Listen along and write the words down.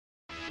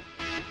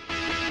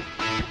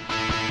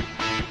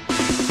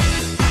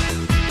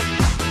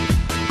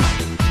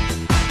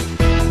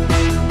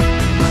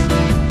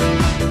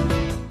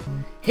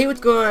Hey, what's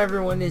going on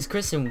everyone, it's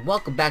Chris and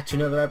welcome back to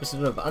another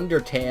episode of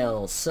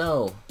Undertale.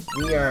 So,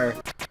 we are,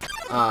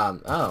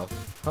 oh,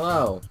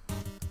 hello.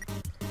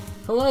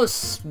 Hello,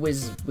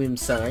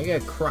 Swim-son, are you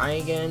gonna cry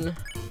again?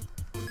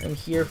 I'm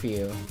here for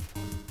you.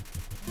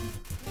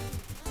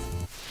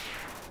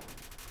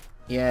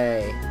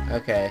 Yay,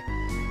 okay.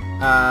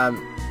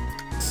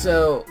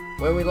 So,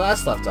 when we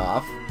last left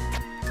off,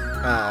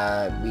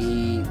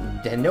 we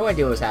had no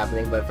idea what was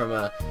happening, but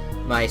from,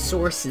 my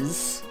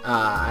sources,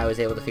 I was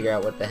able to figure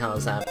out what the hell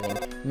is happening.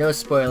 No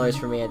spoilers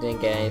for me, I didn't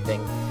get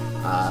anything,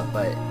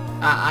 but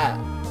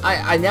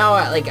I now,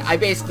 I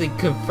basically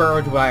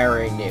confirmed what I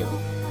already knew.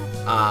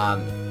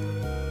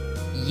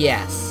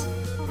 Yes.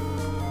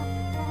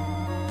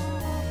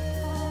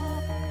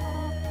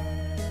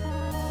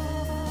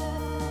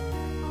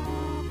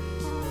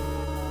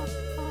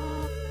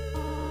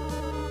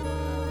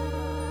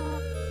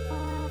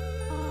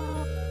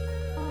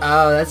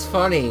 Oh, that's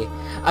funny.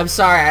 I'm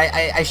sorry,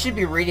 I should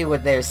be reading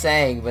what they're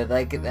saying, but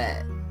like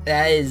that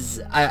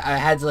is I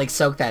had to like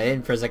soak that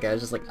in for a second. I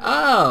was just like,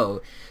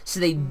 oh, so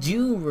they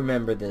do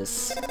remember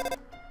this.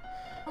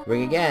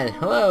 Ring again.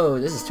 Hello,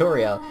 this is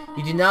Toriel.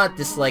 You do not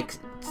dislike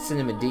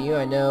cinnamon, do you?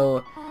 I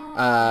know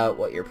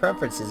what your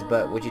preference is,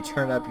 but would you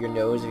turn up your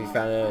nose if you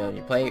found it on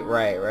your plate?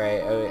 Right.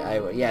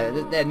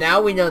 Yeah, now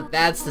we know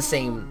that's the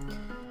same.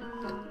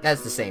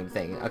 That's the same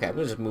thing. Okay, I'm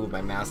gonna just move my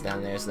mouse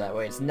down there so that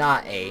way it's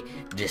not a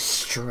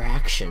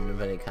distraction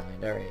of any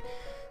kind. Alright.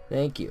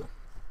 Thank you.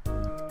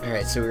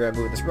 Alright, so we're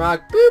gonna move this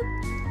rock.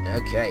 Boop!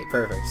 Okay,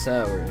 perfect.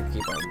 So we're gonna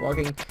keep on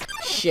walking.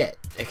 Shit.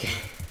 Okay.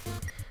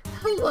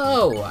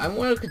 Hello! I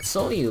want to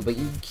console you, but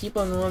you keep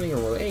on running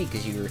away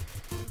because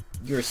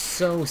you're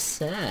so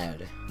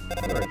sad.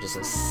 You're just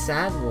a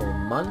sad little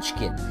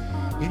munchkin.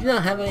 You do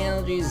not have any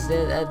allergies.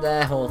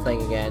 That whole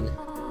thing again.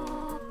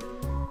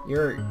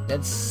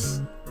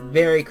 That's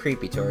very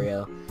creepy,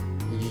 Toriel.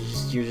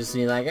 You're just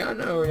being like, oh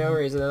no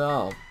reason at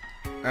all.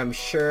 I'm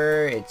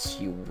sure it's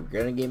you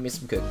gonna give me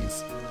some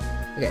cookies.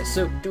 Okay,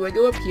 so do I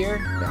go up here?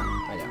 No,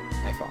 I don't.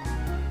 I fall.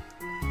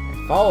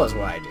 I fall is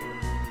what I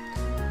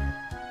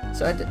do.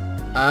 So I did.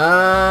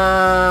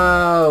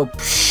 Oh,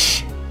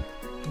 psh.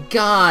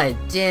 God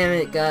damn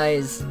it,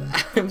 guys!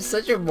 I'm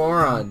such a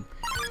moron.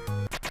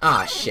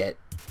 Ah, shit.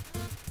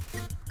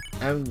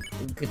 I'm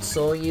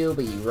console you,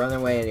 but you run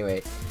away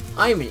anyway.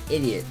 I'm an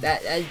idiot.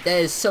 That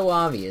is so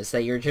obvious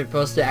that you're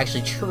supposed to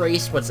actually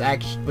trace what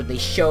they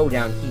show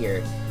down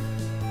here.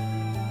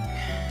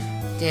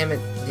 Damn it.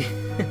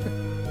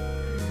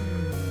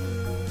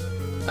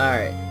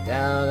 Alright,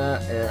 down,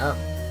 and up.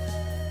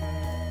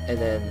 And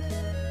then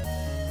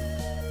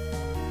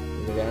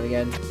we go down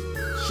again.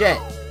 Shit!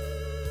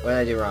 What did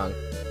I do wrong?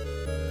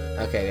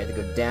 Okay, we have to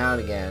go down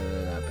again and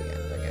then up again.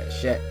 Okay,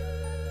 shit.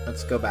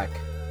 Let's go back.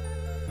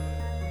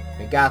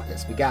 We got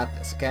this,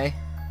 okay?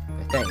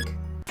 I think.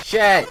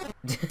 Shit!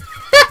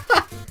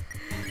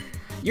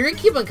 You're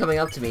gonna keep on coming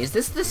up to me. Is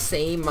this the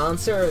same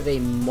monster, or are they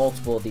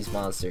multiple of these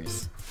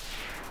monsters?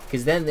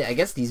 Because then, I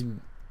guess the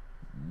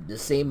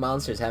same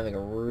monster's having a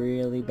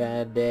really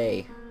bad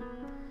day.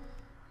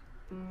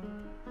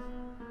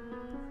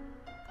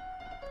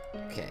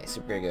 Okay,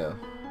 so we're gonna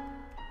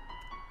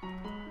go.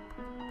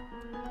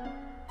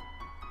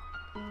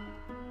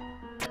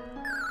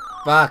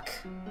 Fuck!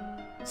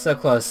 So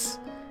close.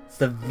 It's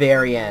the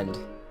very end.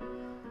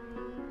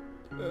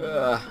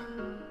 Ugh.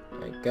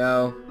 There we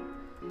go.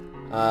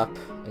 Up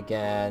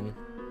again.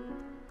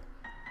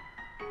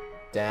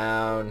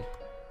 Down.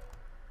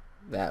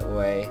 That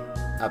way.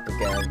 Up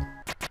again.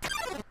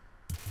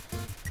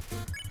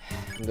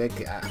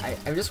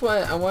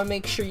 I want to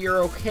make sure you're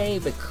okay,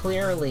 but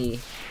clearly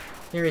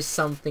there is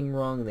something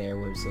wrong there,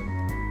 Wisdom.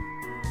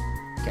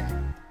 Okay.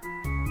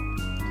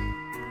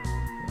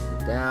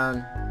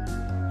 Down.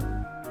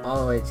 All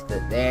the way to the.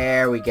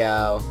 There we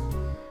go.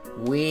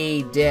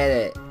 We did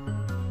it.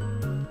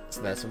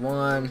 So that's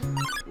one.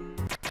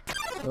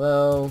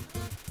 Hello.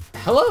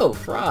 Hello,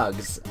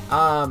 frogs.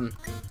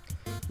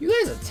 You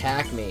guys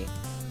attack me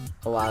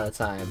a lot of the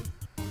time.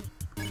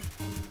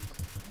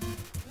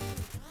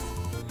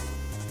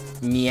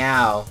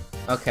 Meow.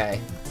 Okay.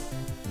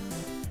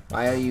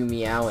 Why are you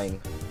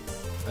meowing?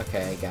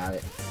 Okay, I got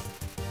it.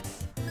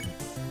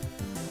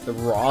 The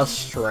raw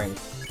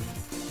strength.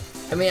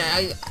 I mean,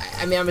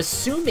 I'm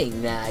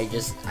assuming that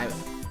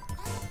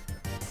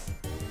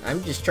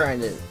I'm just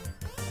trying to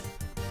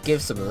give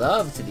some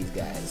love to these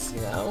guys, you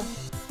know?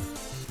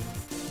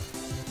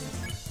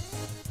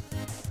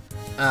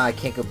 I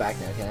can't go back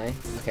now, can I?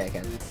 Okay, I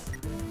can.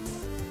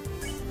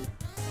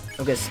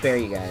 I'm gonna spare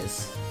you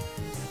guys.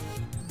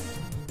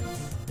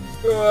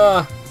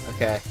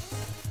 Okay.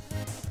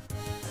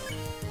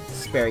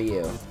 Spare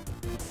you.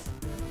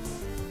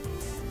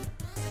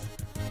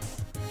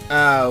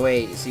 Oh,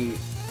 wait, see.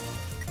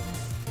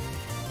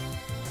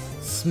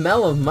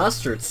 Smell of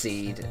mustard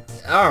seed.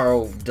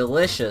 Oh,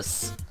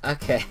 delicious.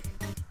 Okay.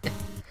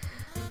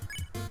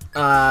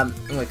 I'm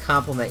gonna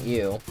compliment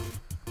you.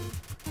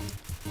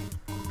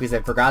 Because I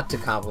forgot to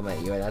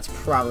compliment you, and that's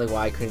probably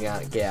why I couldn't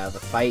get out of the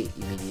fight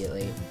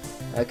immediately.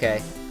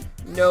 Okay.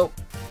 Nope.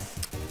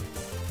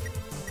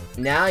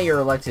 Now you're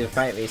reluctant to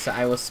fight me, so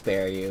I will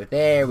spare you.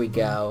 There we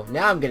go.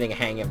 Now I'm getting a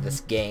hang of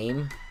this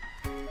game.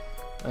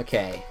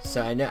 Okay,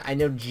 so I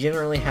know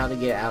generally how to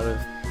get out of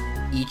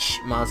each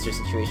monster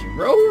situation.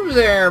 Whoa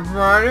there,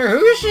 brother!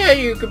 Who said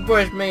you could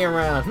push me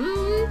around?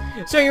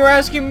 So you're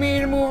asking me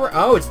to move around?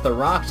 Oh, it's the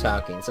rock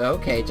talking. So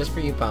okay, just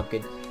for you,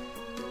 Pumpkin.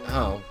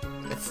 Oh,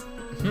 it's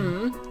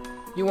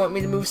You want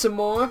me to move some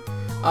more?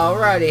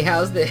 Alrighty,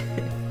 how's this?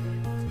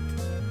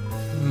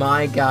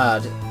 My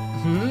God.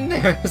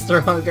 There's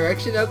the wrong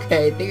direction.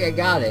 Okay, I think I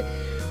got it.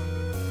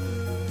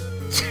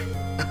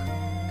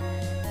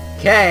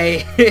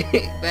 Okay,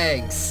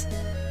 thanks.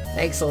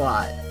 Thanks a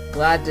lot.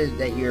 Glad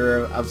that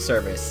you're of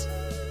service.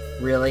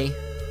 Really?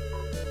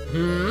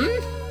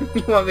 You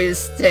want me to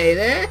stay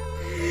there?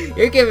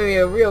 You're giving me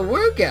a real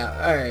workout.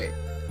 Alright.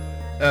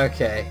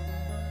 Okay.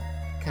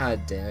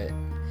 God damn it.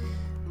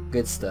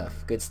 Good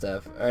stuff. Good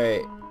stuff.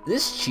 Alright.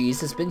 This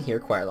cheese has been here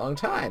quite a long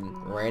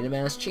time. Random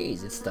ass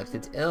cheese. It's stuck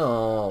to...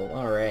 Oh,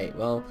 alright.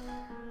 Well,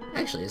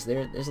 actually,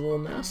 there's a little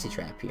mousy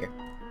trap here.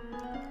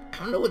 I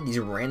don't know what these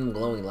random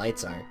glowing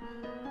lights are.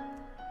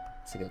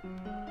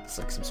 It's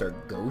like some sort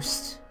of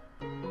ghost.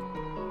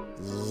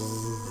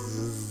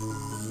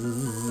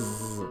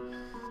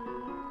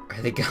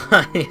 Are they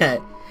gone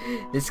yet?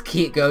 This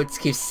goat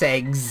keeps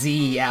saying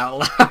Z out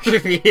loud,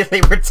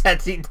 immediately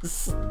pretending to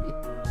sleep.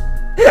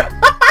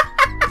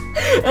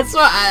 That's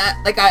why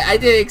I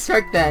didn't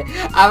expect that.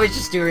 I was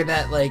just doing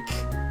that like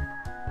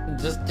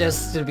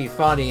just to be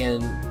funny,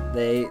 and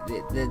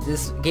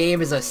this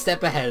game is a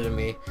step ahead of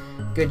me.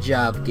 Good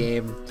job,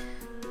 game.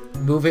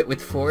 Move it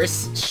with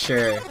force?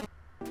 Sure.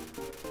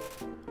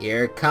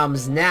 Here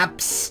comes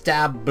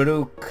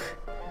Napstablook.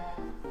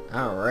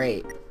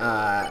 Alright.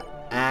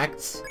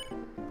 Act.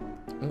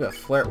 I'm gonna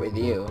flirt with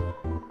you.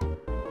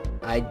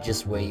 I'd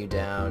just weigh you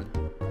down.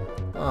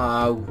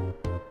 Oh,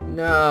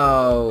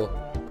 no.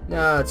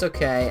 No, it's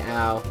okay.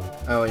 Ow.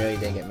 Oh, no, you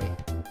didn't get me.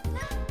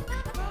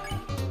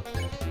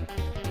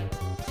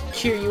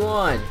 Cheer you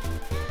on.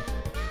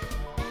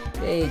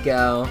 There you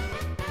go.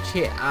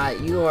 Cheer.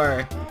 You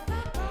are...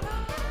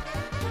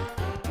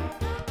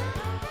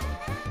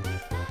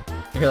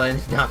 Really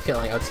not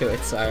feeling up to it,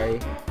 sorry.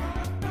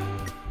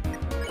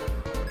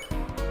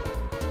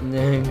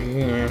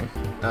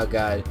 Oh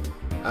god.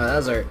 Oh,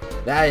 those are...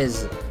 That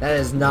is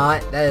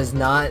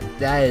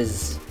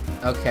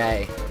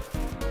okay.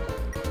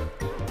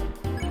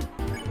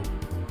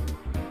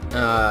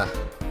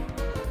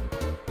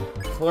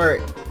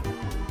 Flirt.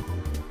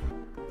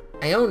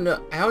 I don't know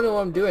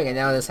what I'm doing, and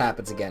now this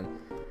happens again.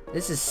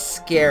 This is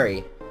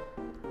scary.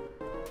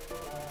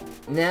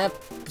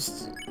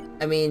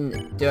 I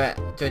mean, do I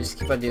just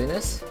keep on doing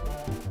this?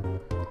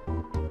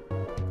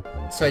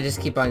 So I just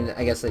keep on,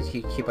 I guess I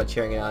keep on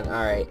cheering it on.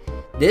 Alright.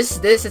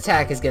 This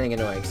attack is getting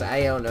annoying, because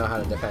I don't know how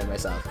to defend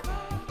myself.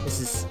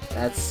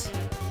 That's...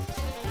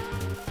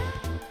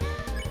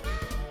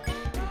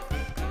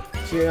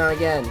 Cheer it on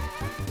again.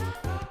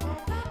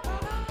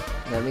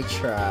 Let me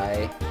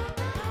try.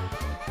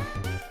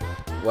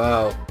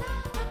 Whoa.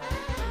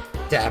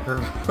 Dapper.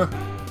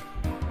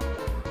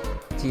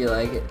 Do you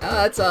like it? Oh,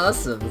 that's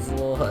awesome. It's a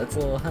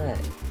little hot.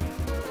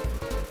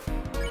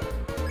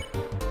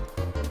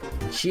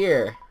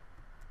 Cheer.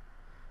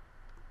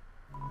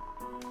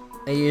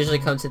 I usually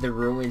come to the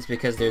ruins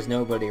because there's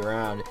nobody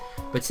around,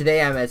 but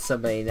today I met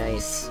somebody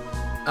nice.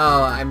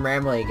 Oh, I'm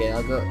rambling again.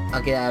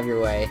 I'll get out of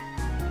your way.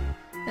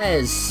 That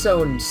is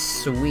so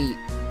sweet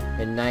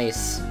and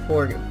nice.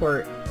 Poor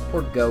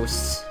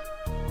ghosts.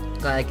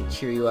 Glad I could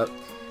cheer you up.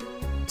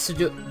 So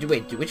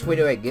wait, which way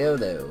do I go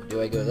though?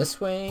 Do I go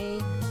this way?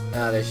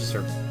 Oh, there's just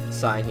a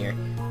sign here.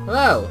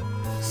 Hello!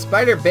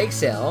 Spider bake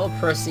sale. All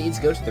proceeds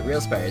go to the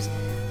real spiders.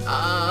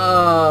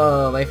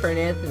 Oh, my friend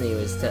Anthony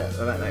was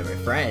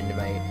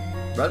my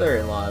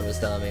brother-in-law was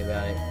telling me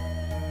about it.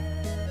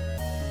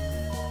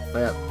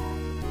 What up?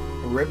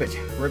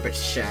 Ribbit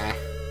shy.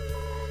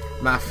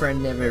 My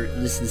friend never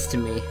listens to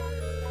me.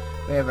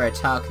 Whenever I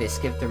talk, they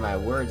skip through my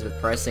words with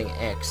pressing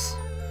X.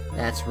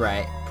 That's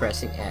right,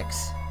 pressing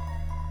X.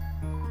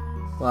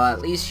 Well,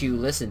 at least you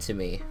listen to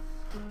me.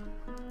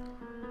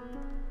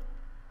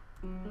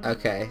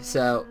 Okay,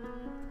 so...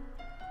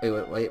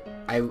 Wait,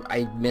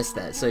 I missed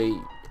that.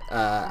 So,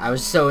 I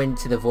was so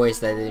into the voice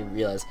that I didn't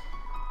realize.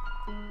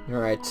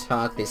 Whenever I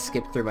talk, they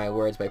skip through my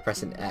words by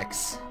pressing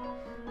X.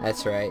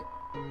 That's right,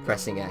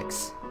 pressing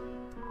X.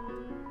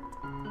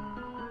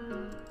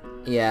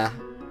 Yeah,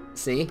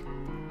 see?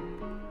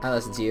 I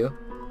listen to you.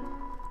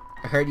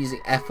 I heard using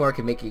F4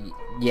 can make you...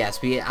 Yes,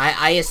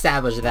 I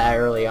established that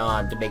early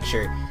on to make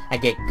sure I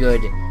get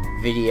good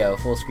video,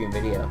 full screen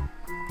video.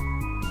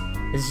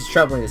 This is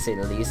troubling to say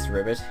the least,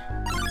 Ribbit.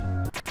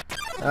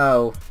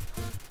 Oh.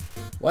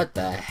 What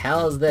the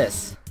hell is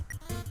this?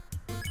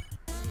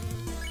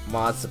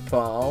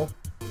 Mozzapal.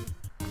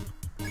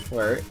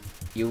 Flirt.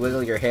 You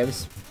wiggle your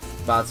hips.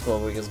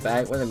 Mozzapal wiggles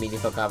back. What a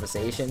meaningful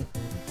conversation.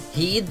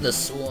 Heed the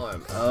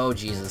swarm. Oh,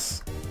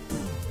 Jesus.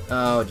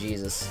 Oh,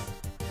 Jesus.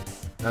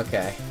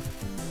 Okay.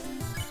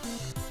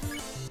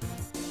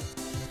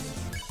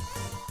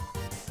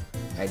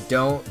 I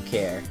don't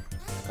care.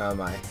 Oh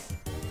my.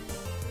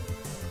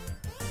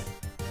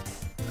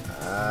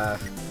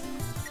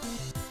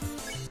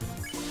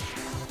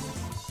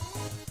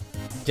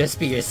 Just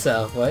be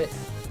yourself, what?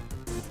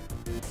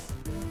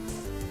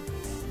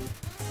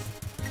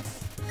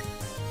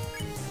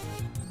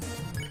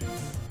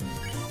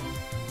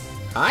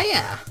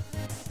 Hiya!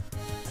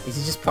 Is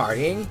he just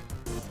partying?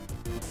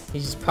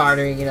 He's just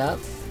partying it up?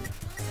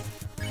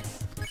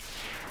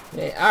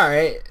 Hey,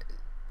 alright.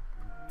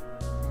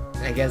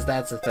 I guess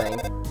that's a thing.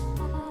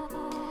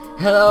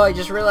 Hello, I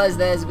just realized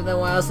that it's been a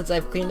while since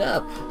I've cleaned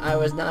up. I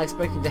was not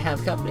expecting to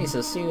have company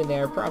so soon.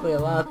 There are probably a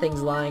lot of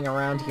things lying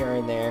around here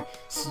and there,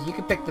 so you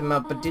can pick them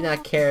up, but do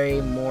not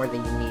carry more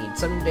than you need.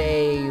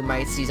 Someday you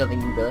might see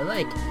something you really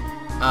like.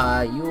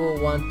 You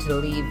will want to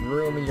leave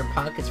room in your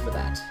pockets for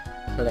that.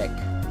 Click.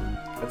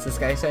 What's this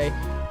guy say?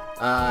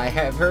 I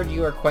have heard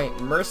you are quite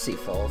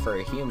merciful for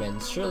a human.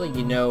 Surely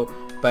you know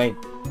by...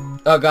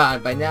 Oh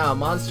god, by now a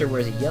monster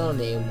wears a yellow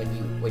name when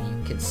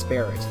you can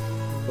spare it.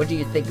 What do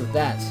you think of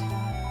that?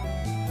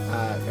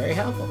 Very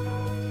helpful.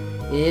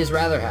 It is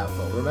rather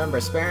helpful.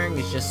 Remember, sparing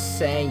is just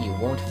saying you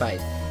won't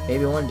fight.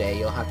 Maybe one day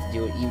you'll have to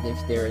do it even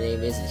if their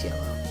name isn't yellow.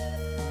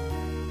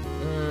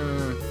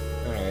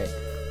 Alright.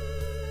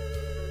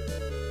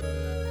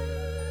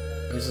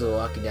 I'm just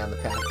walking down the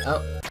path.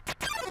 Oh!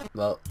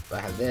 Well, I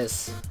have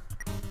this.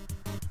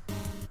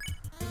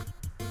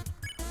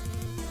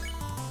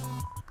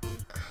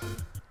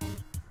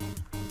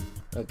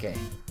 Okay,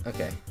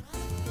 okay.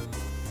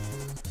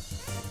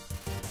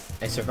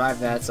 I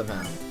survived that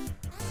somehow.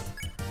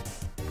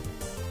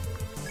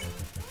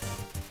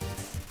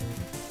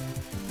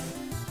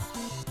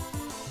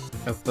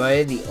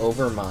 Avoid the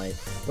overmind.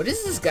 What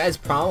is this guy's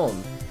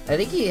problem? I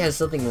think he has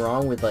something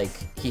wrong with, like,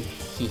 he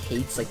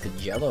hates, like, the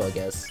jello, I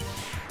guess.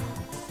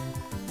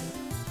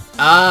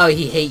 Oh,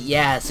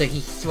 yeah, so he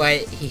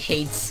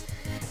hates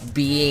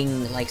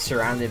being, like,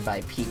 surrounded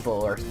by people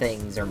or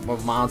things or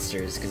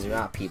monsters, because they're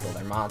not people,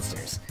 they're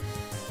monsters.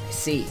 I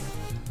see.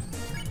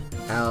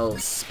 I'll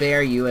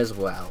spare you as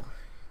well.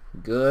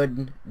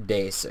 Good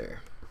day, sir.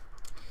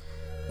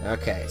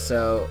 Okay,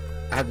 so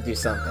I have to do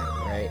something,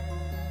 right?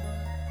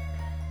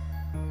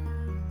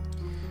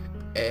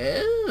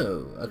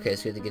 Oh, okay,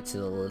 so we have to get to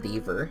the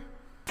lever.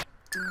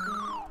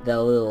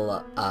 The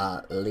little,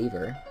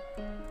 lever.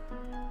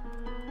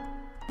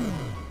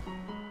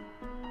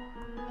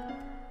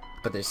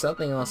 But there's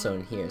something also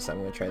in here, so I'm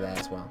gonna try that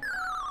as well.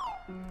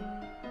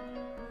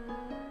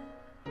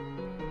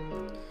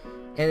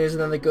 And there's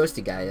another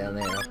ghosty guy down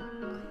there.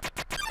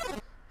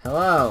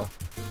 Hello!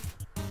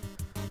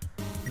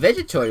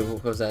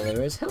 Vegetoid goes out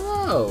there.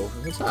 Hello!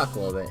 We'll talk a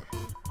little bit.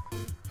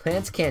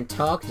 Plants can't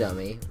talk,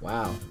 dummy.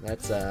 Wow,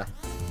 that's,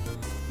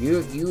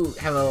 You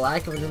have a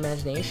lack of an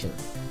imagination.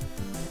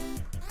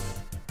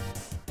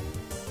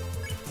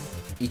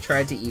 You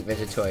tried to eat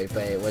Vegetoid,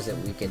 but it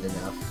wasn't weakened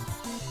enough.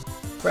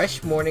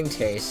 Fresh morning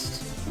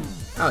taste.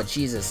 Oh,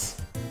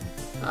 Jesus.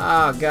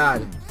 Oh,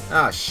 God.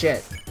 Oh,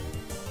 shit.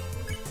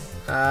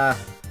 You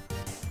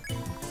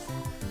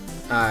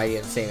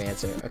had the same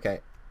answer. Okay.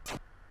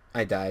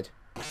 I died.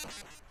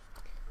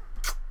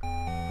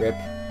 Rip.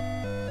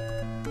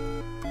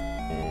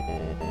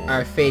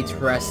 Our fate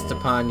rests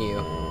upon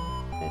you.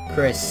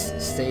 Chris,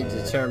 stay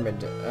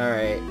determined.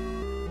 Alright.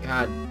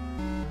 God.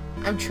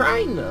 I'm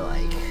trying to,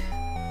 like,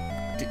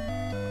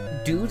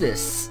 do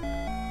this.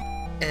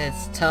 And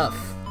it's tough.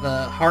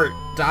 The heart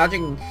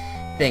dodging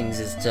things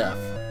is tough.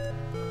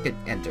 Good,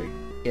 enter.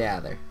 Get out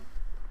of there.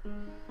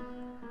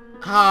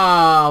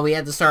 Oh, we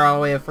had to start all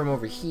the way from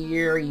over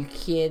here. Are you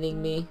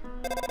kidding me?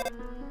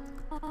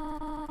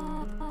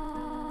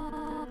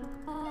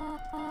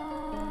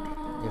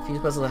 If you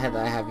puzzle ahead,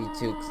 I have you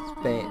to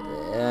explain.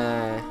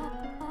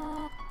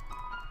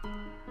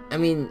 I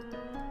mean,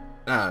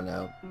 I don't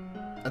know.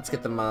 Let's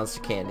get the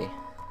monster candy.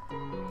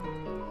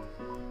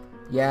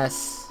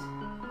 Yes.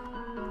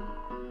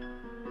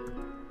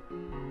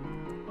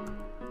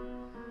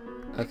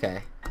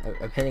 Okay.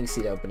 I'm hitting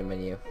C to open a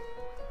menu.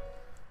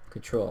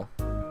 Control.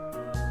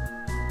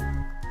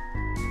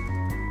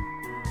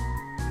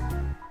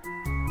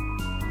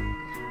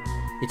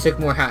 You took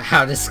more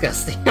how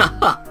disgusting.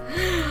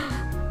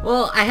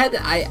 Well,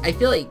 I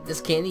feel like,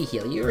 does candy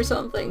heal you or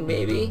something,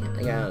 maybe?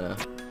 Like, I don't know.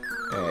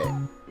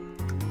 Alright.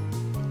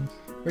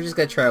 We're just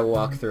gonna try to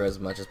walk through as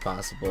much as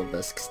possible of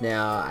this, because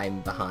now I'm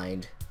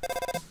behind.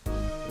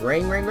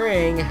 Ring, ring,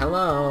 ring!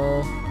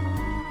 Hello!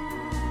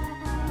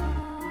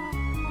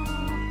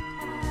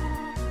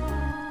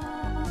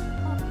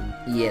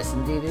 Yes,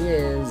 indeed it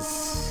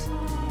is.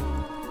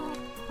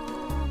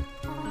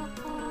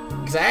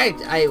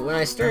 Because when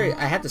I started,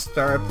 I had to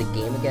start up the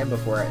game again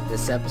before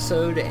this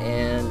episode,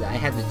 and I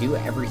had to do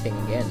everything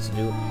again.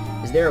 So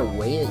is there a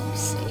way that you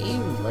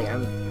save? Like,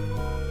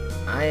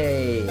 I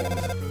am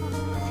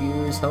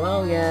confused.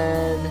 Hello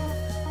again.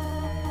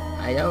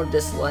 I don't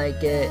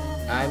dislike it.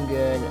 I'm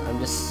good. I'm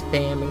just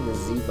spamming the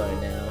Z button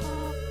now.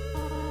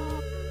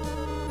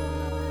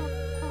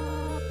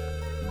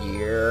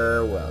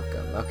 You're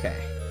welcome. Okay.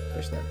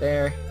 Push that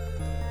there.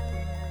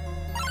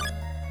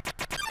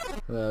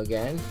 Hello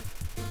again.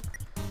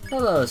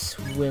 Hello,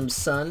 swim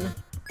son.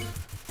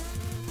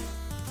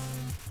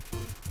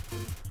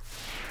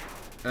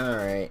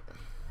 Alright.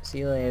 See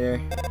you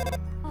later.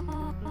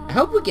 I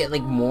hope we get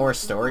like more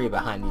story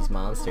behind these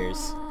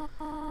monsters.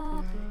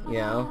 You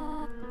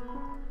know?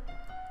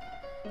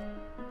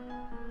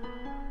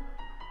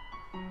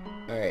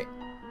 Alright.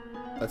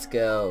 Let's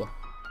go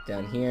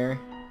down here.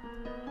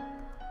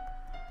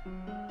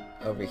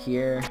 Over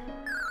here.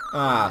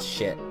 Ah,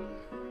 shit.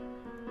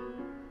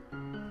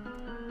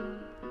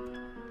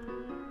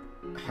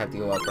 I have to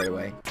go up right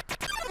away.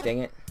 Dang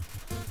it.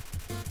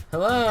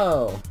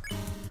 Hello!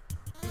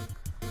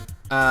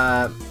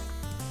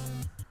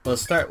 We'll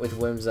start with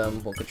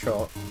Whimsum. We'll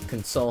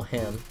console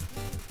him.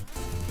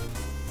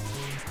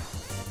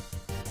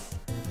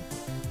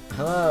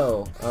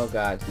 Hello! Oh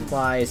god.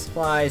 Flies,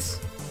 flies,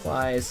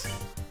 flies.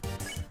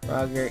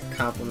 Roger,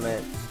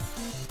 compliment.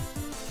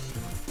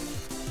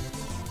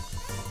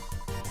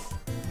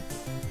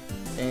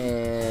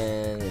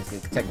 And he's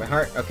gonna protect my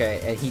heart. Okay,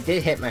 and he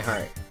did hit my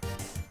heart.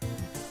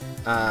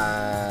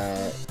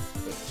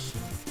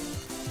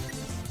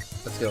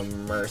 Let's go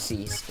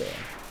Mercy Spare.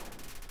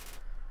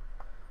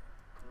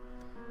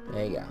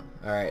 There you go.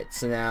 Alright,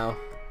 so now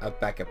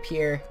back up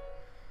here.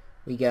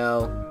 We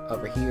go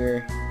over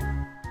here.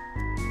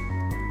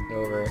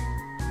 Over.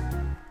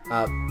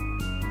 Up.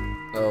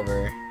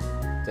 Over.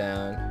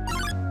 Down.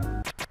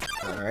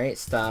 Alright,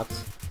 stopped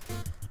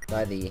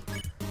by the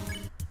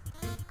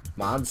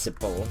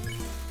Monsiple.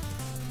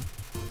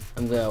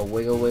 I'm gonna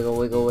wiggle, wiggle,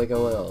 wiggle,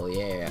 wiggle, wiggle,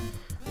 yeah.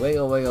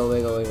 Wiggle, wiggle,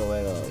 wiggle, wiggle,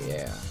 wiggle,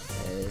 yeah.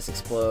 And this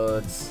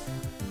explodes.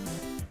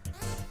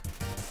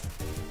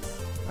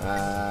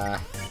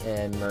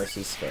 And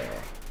Mercy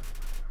Spare.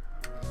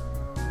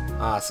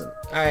 Awesome.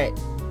 Alright.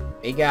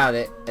 We got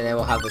it. And then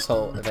we'll have this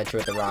whole adventure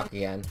with the rock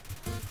again.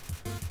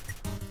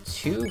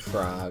 2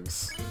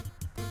 frogs.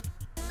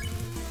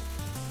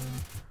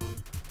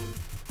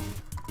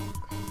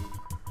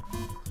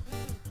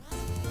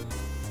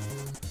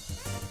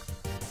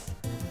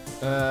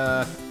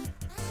 I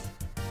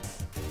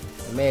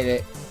made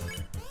it.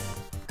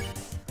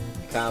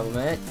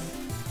 Compliment.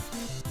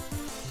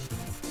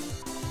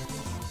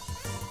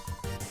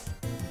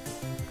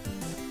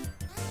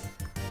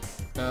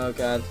 Oh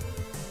god.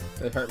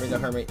 Don't hurt me, don't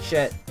hurt me.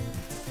 Shit.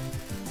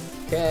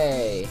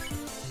 Okay.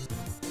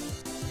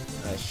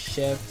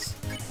 Shift.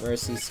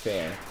 Mercy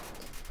Spare.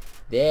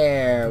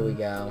 There we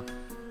go.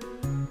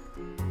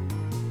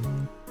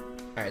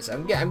 Alright, so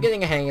I'm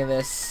getting a hang of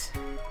this.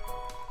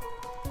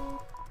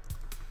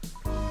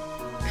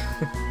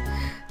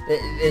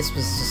 This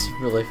was just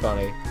really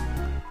funny.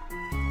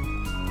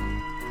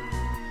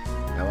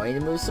 I want you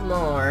to move some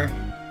more.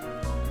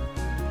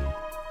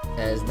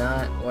 That is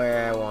not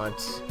where I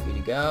want you to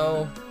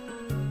go.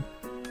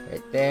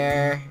 Right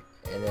there.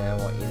 And then I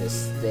want you to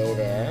stay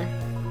there.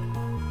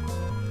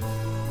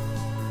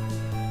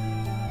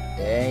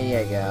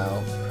 There you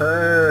go.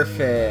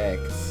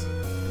 Perfect.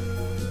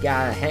 You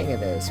got a hang of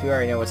this. We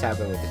already know what's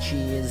happening with the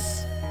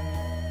cheese.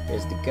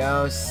 There's the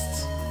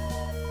ghost.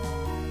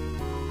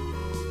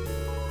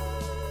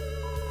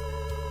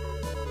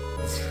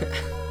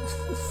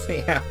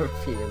 Say out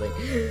repeatedly.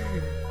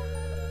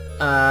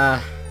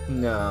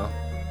 No.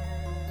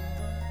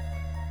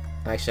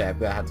 Actually, I'm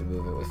gonna have to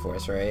move it with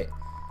force, right?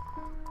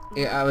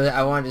 Yeah,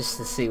 I wanted just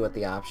to see what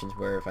the options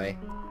were if I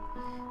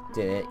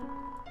didn't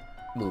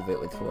move it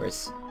with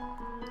force.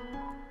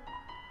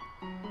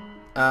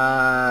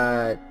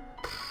 Yeah,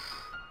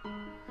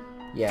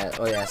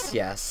 oh yes,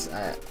 yes.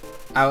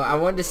 I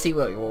wanted to see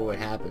what would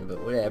happen,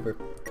 but whatever.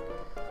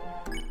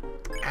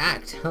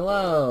 Act!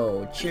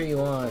 Hello! Cheer you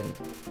on.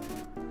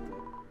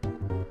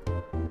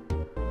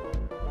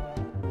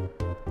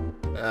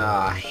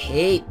 I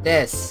hate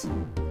this!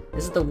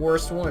 This is the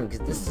worst one,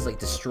 because this is like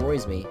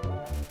destroys me.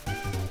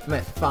 I'm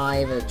at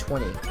 5 out of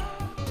 20.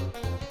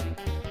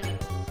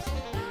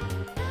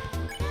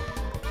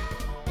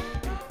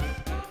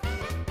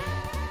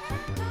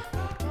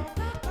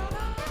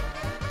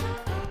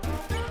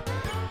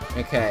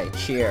 Okay,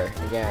 cheer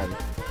again.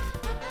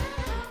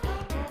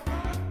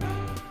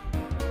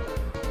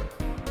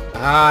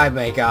 Ah,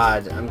 my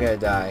god, I'm gonna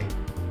die.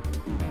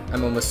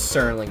 I'm almost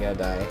certainly gonna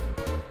die.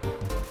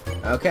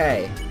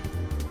 Okay.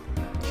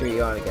 Cheer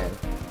you on again.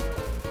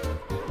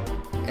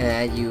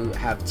 And you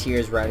have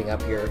tears riding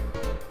up your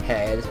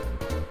head.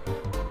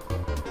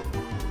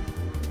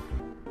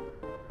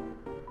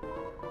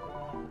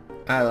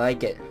 I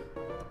like it.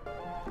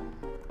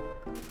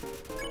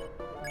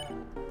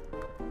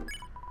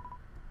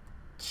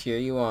 Cheer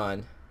you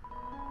on.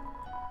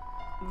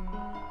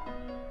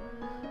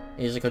 I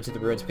usually go to the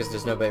ruins because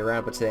there's nobody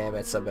around, but today I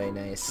met somebody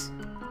nice.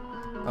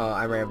 Oh,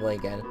 I'm rambling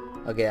again.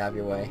 I'll get out of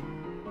your way.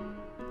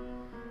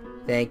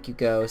 Thank you,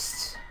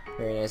 Ghost.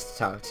 Very nice to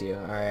talk to you.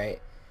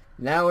 Alright.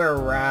 Now we're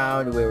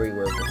around where we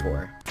were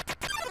before.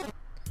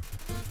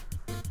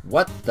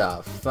 What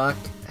the fuck?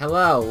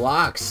 Hello,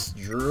 Locks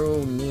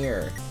drew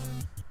near.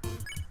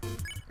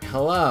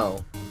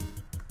 Hello.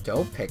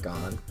 Don't pick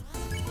on.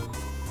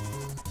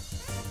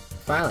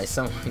 Finally,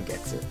 someone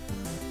gets it.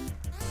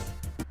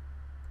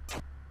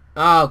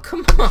 Oh,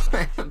 come on.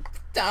 I'm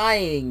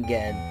dying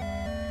again.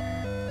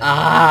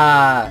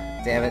 Ah,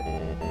 damn it.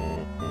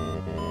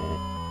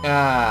 Oh.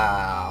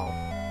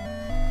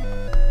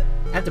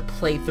 I have to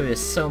play through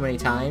this so many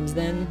times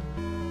then.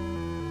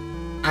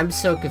 I'm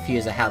so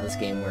confused at how this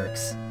game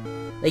works.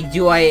 Like,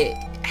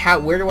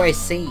 where do I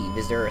save?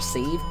 Is there a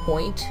save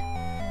point?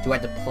 Do I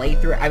have to play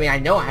through? I mean, I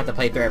know I have to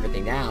play through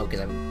everything now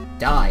because I'm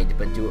died,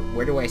 but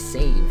where do I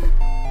save?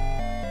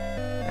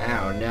 I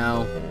don't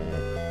know.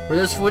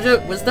 Was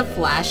the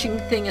flashing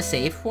thing a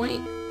save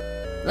point?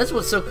 That's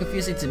what's so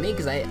confusing to me,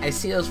 because I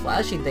see those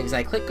flashing things,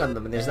 I click on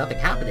them, and there's nothing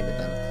happening with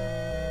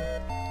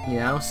them. You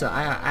know? So,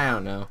 I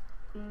don't know.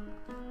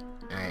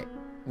 Alright.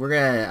 We're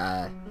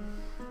gonna,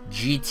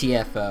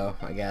 GTFO,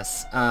 I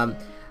guess.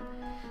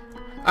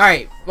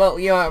 Alright, well,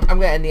 you know, I'm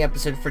gonna end the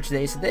episode for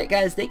today. So,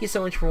 guys, thank you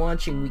so much for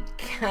watching.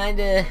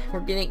 We're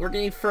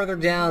getting further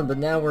down, but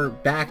now we're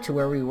back to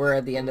where we were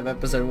at the end of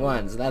episode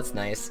 1, so that's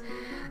nice.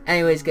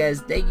 Anyways,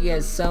 guys, thank you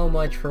guys so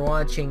much for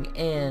watching,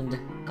 and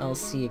I'll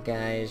see you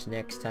guys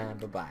next time.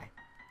 Bye-bye.